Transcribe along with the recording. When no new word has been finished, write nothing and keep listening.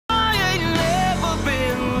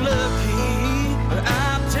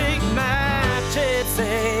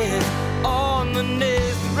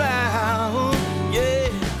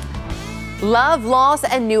Love, loss,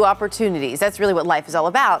 and new opportunities. That's really what life is all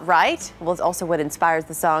about, right? Well, it's also what inspires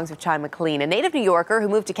the songs of Chi McClean, a native New Yorker who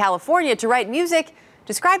moved to California to write music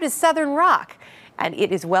described as Southern rock. And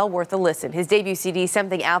it is well worth a listen. His debut CD,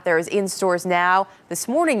 Something Out There, is in stores now. This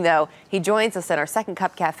morning, though, he joins us at our Second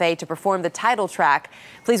Cup Café to perform the title track.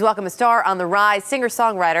 Please welcome a star on the rise,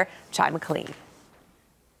 singer-songwriter Chi McClean.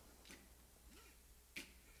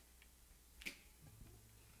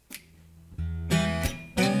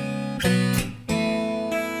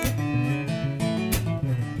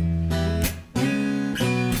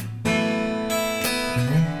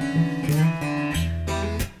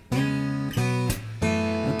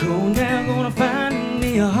 Going down, gonna find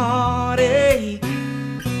me a heartache.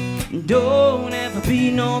 Don't ever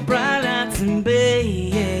be no bright lights and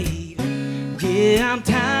babe. Yeah, I'm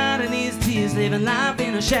tired of these tears, living life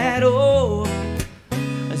in a shadow.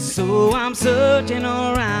 So I'm searching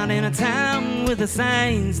all around in a town with a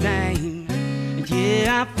saint's name.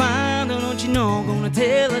 Yeah, I find her, don't you know, I'm gonna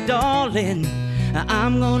tell her, darling,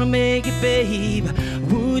 I'm gonna make it, babe.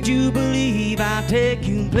 Would you believe I'll take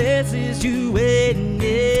you places you ain't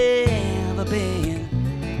never been?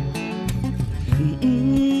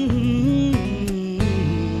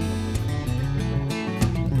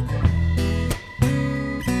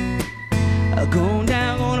 Going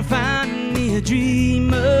down, gonna find me a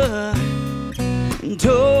dreamer.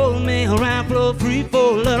 Told me around flow free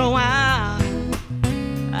for a little while.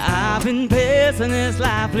 I've been passing this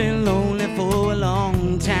life, been lonely for a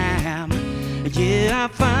long time. Yeah, I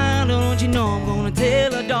found her, don't you know, I'm gonna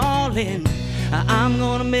tell her, darling, I'm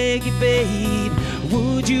gonna make it, babe.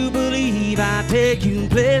 Would you believe I'll take you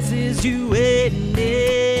places you ain't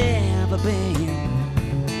never been?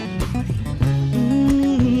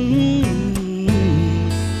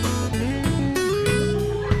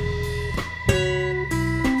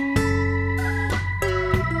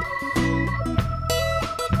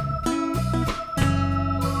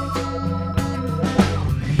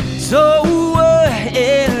 So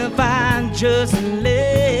if I just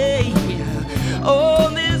lay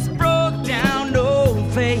on this broke down old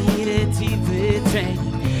faded TV train,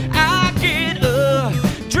 I get up,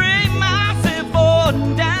 drink myself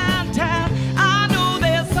on downtown. I know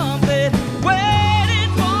there's something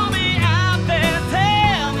waiting for me out there.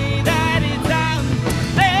 Tell me that it's out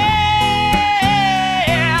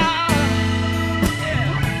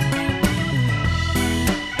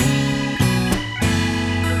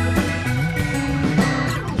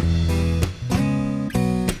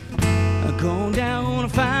Going down, gonna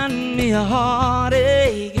find me a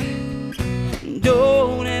heartache.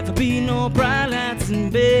 Don't ever be no bright lights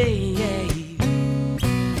and babe.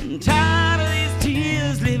 I'm tired of these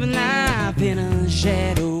tears, living life in a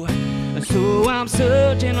shadow. So I'm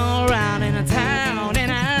searching all around in a town,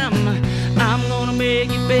 and I'm gonna make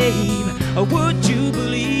it, babe. Would you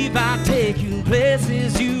believe I'll take you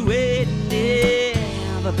places you ain't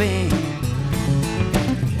never been?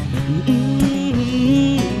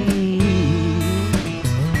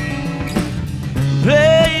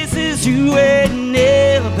 Places you ain't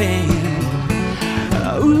never been.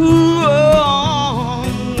 Ooh, oh,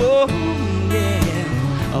 oh,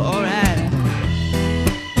 yeah, all right.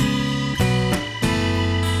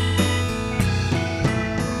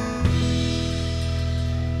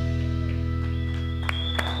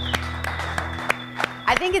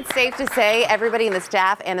 I think it's safe to say everybody in the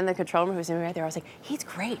staff and in the control room who's right there, I was like, he's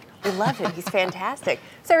great. We love him. He's fantastic.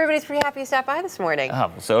 So everybody's pretty happy you stopped by this morning.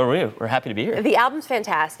 Oh, so are we. We're happy to be here. The album's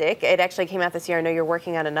fantastic. It actually came out this year. I know you're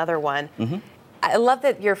working on another one. I love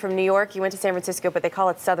that you're from New York. You went to San Francisco, but they call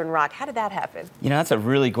it Southern rock. How did that happen? You know, that's a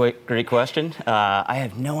really great question. I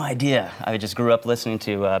have no idea. I just grew up listening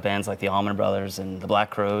to bands like the Allman Brothers and the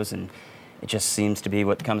Black Crowes, and it just seems to be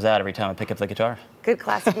what comes out every time I pick up the guitar. Good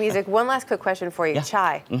classic music. One last quick question for you. Yeah.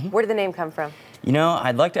 Chi, where did the name come from? You know,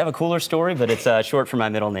 I'd like to have a cooler story, but it's short for my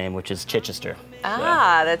middle name, which is Chichester.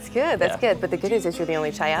 Ah, that's good. That's good. But the good news is you're the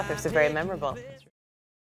only Chi out there, so very memorable.